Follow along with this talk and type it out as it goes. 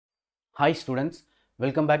Hi students,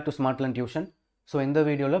 welcome back to Smart Learn Tuition. So in the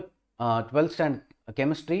video, 12th standard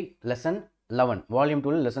chemistry lesson 11, volume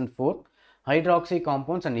 2 lesson 4, hydroxy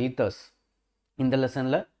compounds and ethers. In the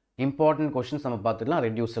lesson, important questions நம்ம பார்த்துக்கலாம்,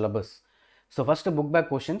 reduce syllabus. So first book back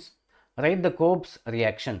questions, write the Cope's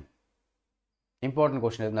reaction. Important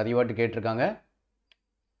question, நிறைய வாட்டி கேட்டிருக்காங்க.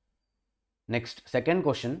 Next, second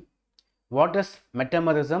question, what is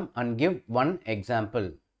metamerism and give one example.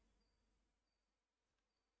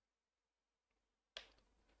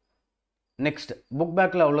 Next, book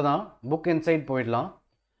back la avladhaan, book inside போயிடலாம்.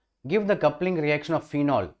 Give the coupling reaction of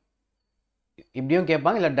phenol. இப்படியும்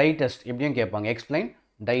கேட்பாங்க இல்ல dye test இப்படியும் கேட்பாங்க. Explain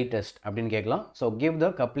dye test அப்படின்னு கேட்கலாம். So give the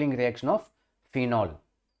coupling reaction of phenol.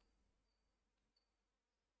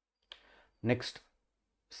 Next,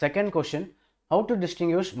 second question, how to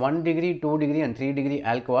distinguish 1 degree, 2 degree and 3 degree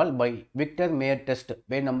alcohol by Victor Mayer test,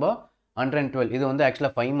 page number 112. இது வந்து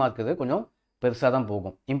actually 5 mark இது, கொஞ்சம் பெருசா தான்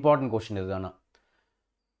போகும். Important question இதுதானா.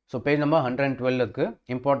 So page number 112 இருக்கு,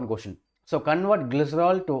 important question. So convert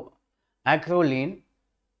glycerol to acrolein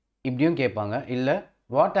இப்படியும் கேட்பாங்க. இல்ல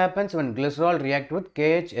what happens when glycerol react with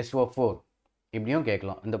KHSO4 இப்படியும்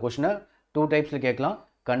கேட்கலாம். இந்த கொஸ்டினை 2 டைப்ஸ்ல கேட்கலாம்.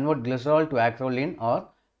 Convert glycerol to acrolein or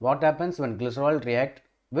what happens when glycerol react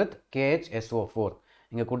with KHSO4.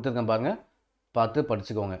 இங்க கொடுத்திருக்கேன் பாருங்க, பார்த்து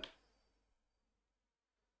படிச்சுக்கோங்க.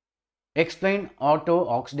 Explain auto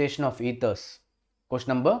oxidation of ethers.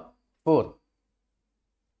 Question number 4.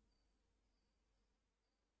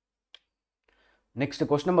 Next,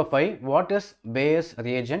 question number 5. What is Bayes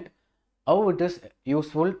reagent? How it is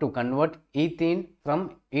useful to convert ethene from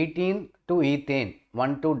ethene to ethane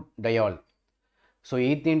 1,2-diol. So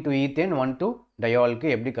ethene to ethane 1,2-diol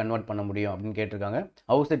க்கு எப்படி convert பண்ண முடியும் அப்படினு கேட்டிருக்காங்க.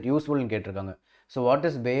 How is it useful னு கேட்டிருக்காங்க. So what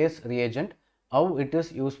is Bayes reagent? How it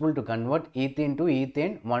is useful to convert ethene to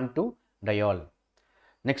ethane 1,2-diol.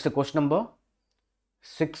 Next, question number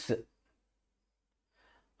 6.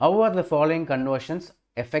 How are the following conversions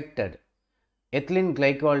affected? Ethylene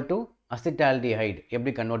glycol to acetaldehyde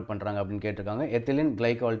எப்படி convert பண்றாங்க அப்படினு கேட்டிருக்காங்க. ethylene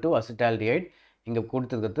glycol to acetaldehyde இங்க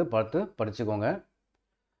கொடுத்திருக்கிறது பார்த்து படிச்சுக்கோங்க.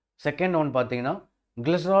 Second one பாத்தீங்கன்னா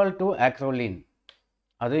glycerol to acrolein,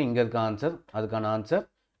 அது இங்க இருக்க ஆன்சர், அதுக்கான ஆன்சர்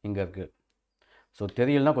இங்க இருக்கு. சோ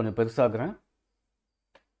தெரியலனா கொஞ்சம் பெருசாக்குறேன்,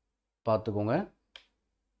 பார்த்துக்கோங்க.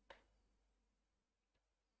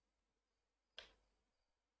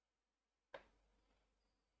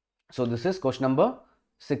 So this is question number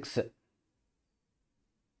 6.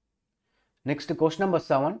 Next, question number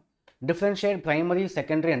 7. Differentiate primary,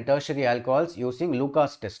 secondary and tertiary alcohols using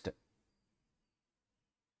Lucas test.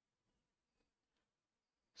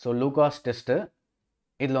 So Lucas test,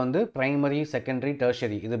 இதுல வந்து primary, secondary,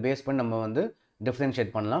 tertiary இது பேஸ் பண்ணி நம்ம வந்து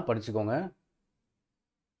differentiate பண்ணலாம், படிச்சுக்கோங்க.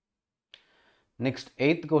 Next,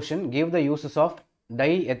 8th question, give the uses of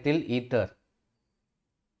diethyl ether.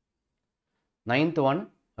 9th one,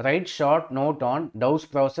 write short note on Dow's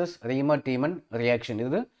process Riemann-Tiemann reaction.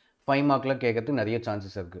 இது 5 markல கேட்கிறதுக்கு நிறைய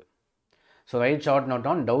சான்சஸ் இருக்கு. So write short note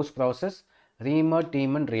on Dow's process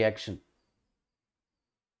Riemann-Tiemann reaction.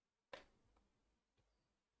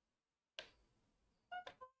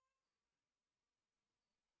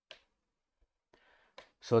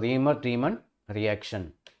 So Riemann-Tiemann reaction.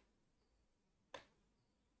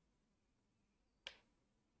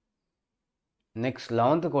 Next,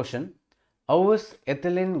 11th question, how is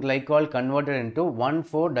ethylene glycol converted into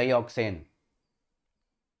 1,4-dioxane?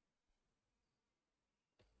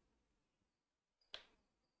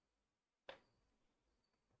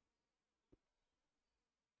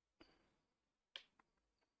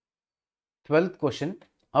 Twelfth question,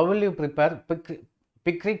 how will you prepare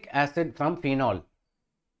picric acid from phenol?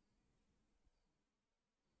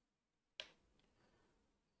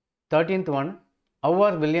 Thirteenth one, how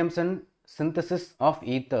are Williamson synthesis of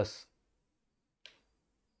ethers?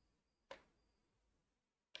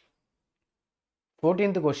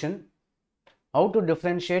 Fourteenth question, how to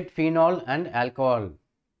differentiate phenol and alcohol?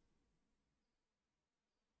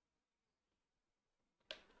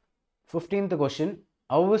 Fifteenth question,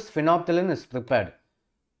 how is phenolphthalein is prepared?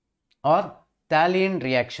 Or Thalian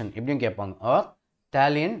reaction இப்படியும் கேட்பாங்க, or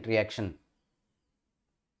Thalian reaction.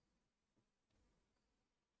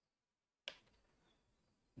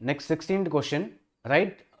 Next, 16th question,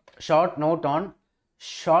 write short note on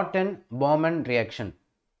Schotten-Baumann reaction.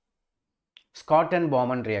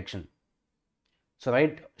 Schotten-Baumann reaction. So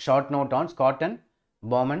write short note on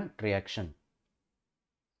Schotten-Baumann reaction.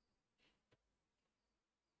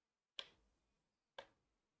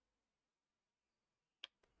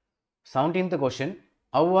 Seventeenth question,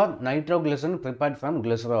 how are nitroglycerin prepared from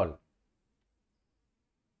glycerol?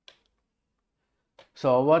 So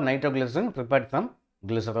how are nitroglycerin prepared from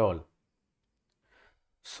glycerol?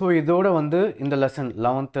 So இதோட வந்து இந்த lesson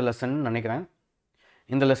 11th lesson நினைக்கிறேன்.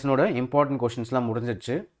 இந்த லெசனோட important கொஷின்ஸ்லாம்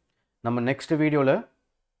முடிஞ்சிடுச்சு. நம்ம next வீடியோவில்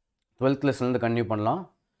 12th லெசன்லேருந்து continue பண்ணலாம்.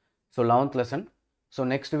 So 11th lesson. So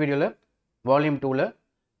next வீடியோவில் வால்யூம் 2ல்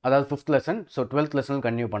அதாவது 5th lesson. So 12th lesson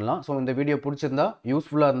continue பண்ணலாம். ஸோ இந்த வீடியோ பிடிச்சிருந்தா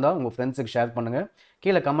யூஸ்ஃபுல்லாக இருந்தால் உங்கள் ஃப்ரெண்ட்ஸுக்கு ஷேர் பண்ணுங்கள்.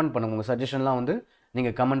 கீழே கமெண்ட் பண்ணுங்கள். உங்கள் சஜஷன்லாம் வந்து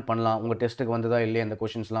நீங்கள் கமெண்ட் பண்ணலாம். உங்கள் டெஸ்ட்டுக்கு வந்ததா இல்லையா இந்த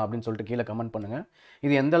கொஷின்ஸ்லாம் அப்படின்னு சொல்லிட்டு கீழே கமெண்ட் பண்ணுங்கள்.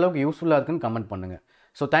 இது எந்த அளவுக்கு யூஸ்ஃபுல்லாக இருக்குன்னு கமெண்ட் பண்ணுங்கள்.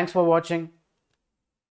 ஸோ தேங்க்ஸ் ஃபார் வாட்சிங்.